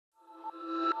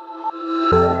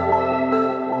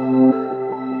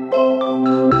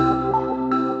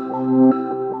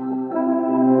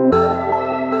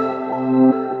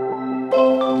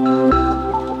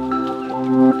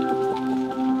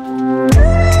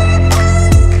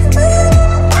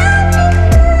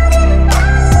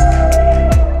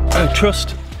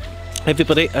trust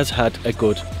everybody has had a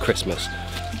good Christmas.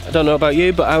 I don't know about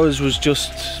you, but ours was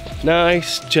just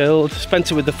nice, chilled, spent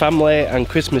it with the family, and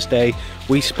Christmas Day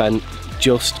we spent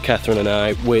just Cathryn and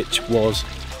I, which was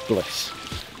bliss.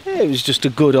 Yeah, it was just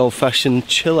a good old-fashioned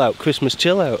chill out, Christmas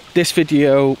chill out. This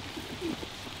video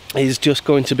is just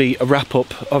going to be a wrap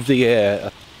up of the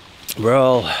year. We're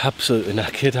all absolutely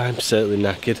knackered, I'm certainly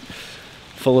knackered,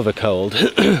 full of a cold.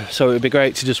 So it would be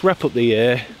great to just wrap up the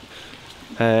year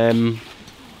and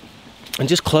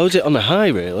just close it on a high,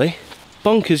 really.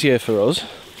 Bonkers year for us.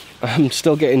 I'm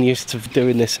still getting used to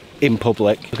doing this in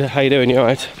public. How you doing? You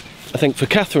alright? I think for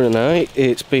Cathryn and I,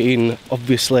 it's been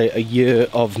obviously a year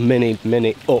of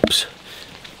many ups.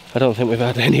 I don't think we've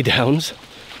had any downs.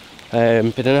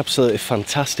 Been an absolutely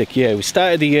fantastic year. We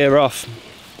started the year off,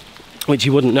 which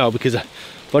you wouldn't know because I've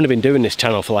only been doing this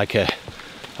channel for like a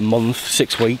month,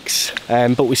 6 weeks.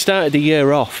 But we started the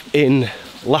year off in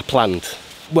Lapland,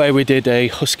 where we did a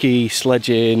husky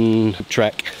sledging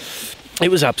trek. It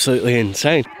was absolutely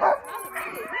insane.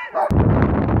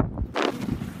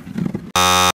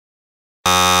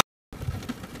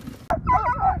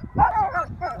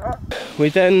 We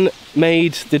then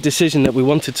made the decision that we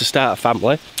wanted to start a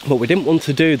family, but we didn't want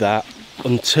to do that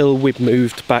until we'd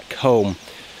moved back home.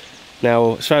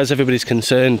 Now, as far as everybody's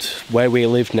concerned, where we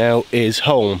live now is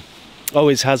home.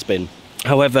 Always has been.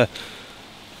 However,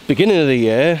 beginning of the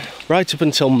year, right up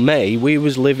until May, we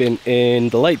was living in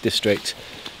the Lake District.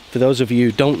 For those of you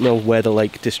who don't know where the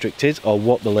Lake District is, or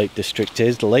what the Lake District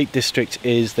is, the Lake District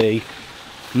is the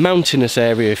mountainous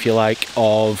area, if you like,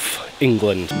 of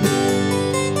England.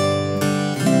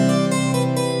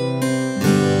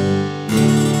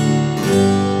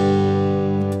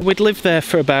 We'd lived there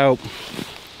for about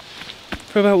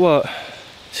what,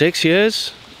 6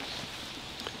 years?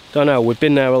 Don't know, we've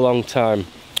been there a long time.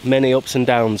 Many ups and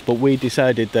downs, but we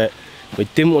decided that we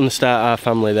didn't want to start our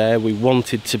family there. We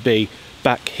wanted to be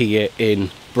back here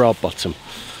in Broadbottom.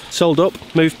 Sold up,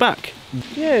 moved back.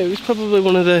 Yeah, it was probably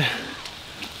one of the,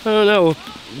 I don't know,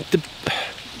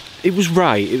 it was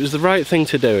right. It was the right thing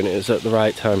to do, and it was at the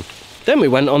right time. Then we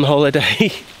went on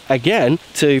holiday again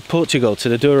to Portugal, to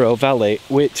the Douro Valley,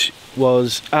 which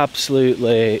was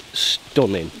absolutely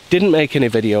stunning. Didn't make any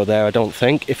video there, I don't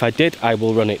think. If I did, I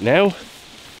will run it now.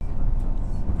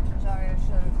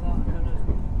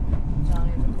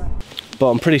 But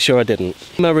I'm pretty sure I didn't.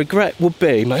 My only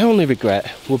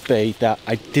regret would be that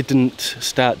I didn't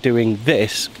start doing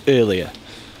this earlier,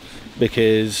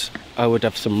 because I would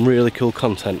have some really cool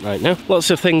content right now.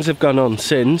 Lots of things have gone on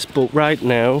since, but right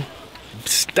now,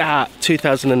 start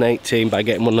 2018 by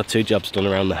getting 1 or 2 jobs done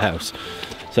around the house.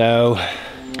 So,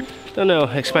 don't know,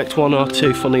 expect 1 or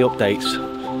 2 funny updates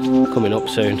coming up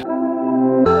soon.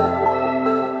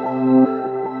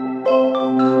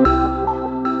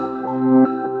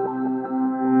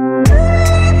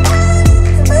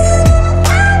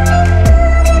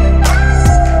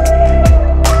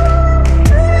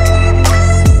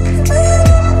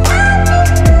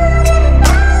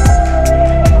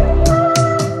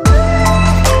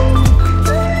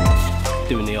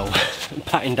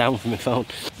 Patting down from my phone.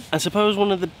 I suppose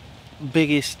one of the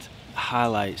biggest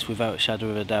highlights, without a shadow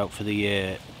of a doubt, for the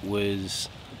year was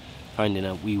finding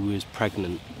out we was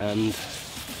pregnant, and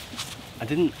I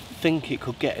didn't think it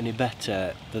could get any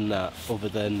better than that, other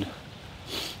than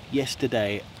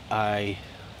yesterday I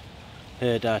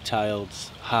heard our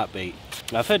child's heartbeat.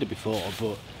 I've heard it before,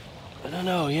 but I don't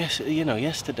know,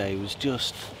 yesterday was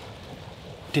just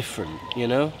different, you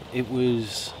know? It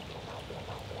was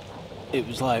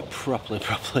like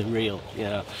properly real, you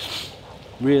know,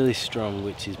 really strong,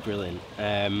 which is brilliant.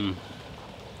 I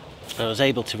was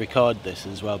able to record this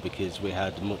as well because we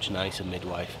had a much nicer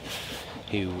midwife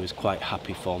who was quite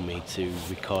happy for me to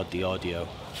record the audio.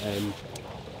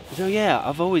 So yeah,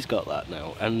 I've always got that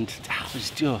now, and that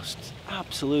was just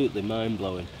absolutely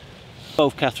mind-blowing.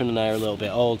 Both Cathryn and I are a little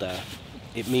bit older.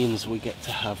 It means we get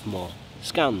to have more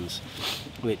scans,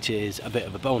 which is a bit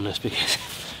of a bonus because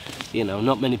you know,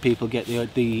 not many people get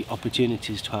the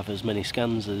opportunities to have as many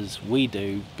scans as we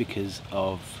do because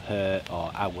of her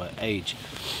or our age.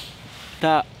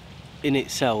 That in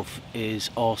itself is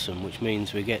awesome, which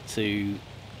means we get to,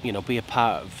 you know, be a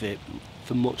part of it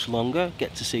for much longer,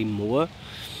 get to see more.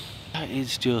 That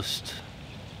is just,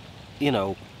 you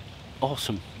know,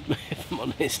 awesome. If I'm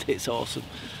honest, it's awesome.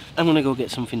 I'm gonna go get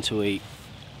something to eat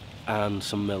and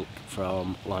some milk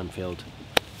from Limefield,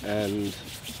 and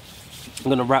I'm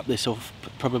going to wrap this up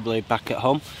probably back at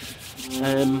home.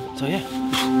 So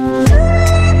yeah.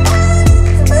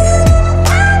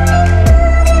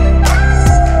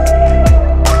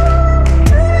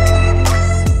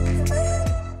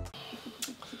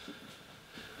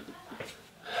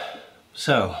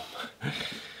 So,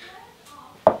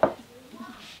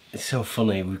 it's so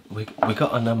funny, we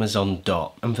got an Amazon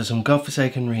Dot, and for some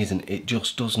godforsaken reason it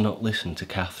just does not listen to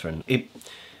Cathryn. It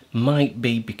might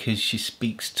be because she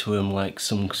speaks to him like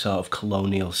some sort of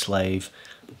colonial slave.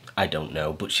 I don't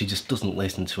know, but she just doesn't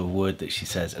listen to a word that she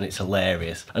says, and it's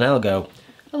hilarious. And I'll go,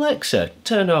 Alexa,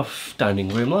 turn off dining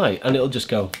room light, and it'll just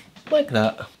go like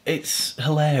that. It's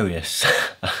hilarious.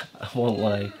 I won't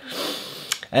lie.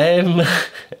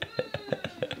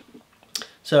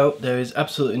 So there is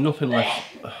absolutely nothing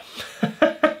left.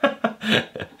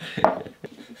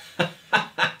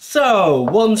 So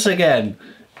once again,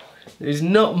 there's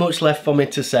not much left for me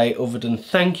to say other than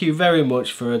thank you very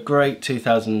much for a great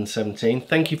 2017.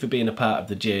 Thank you for being a part of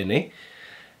the journey.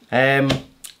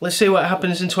 Let's see what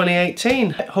happens in 2018.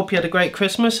 Hope you had a great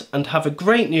Christmas and have a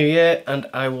great New Year, and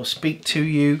I will speak to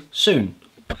you soon.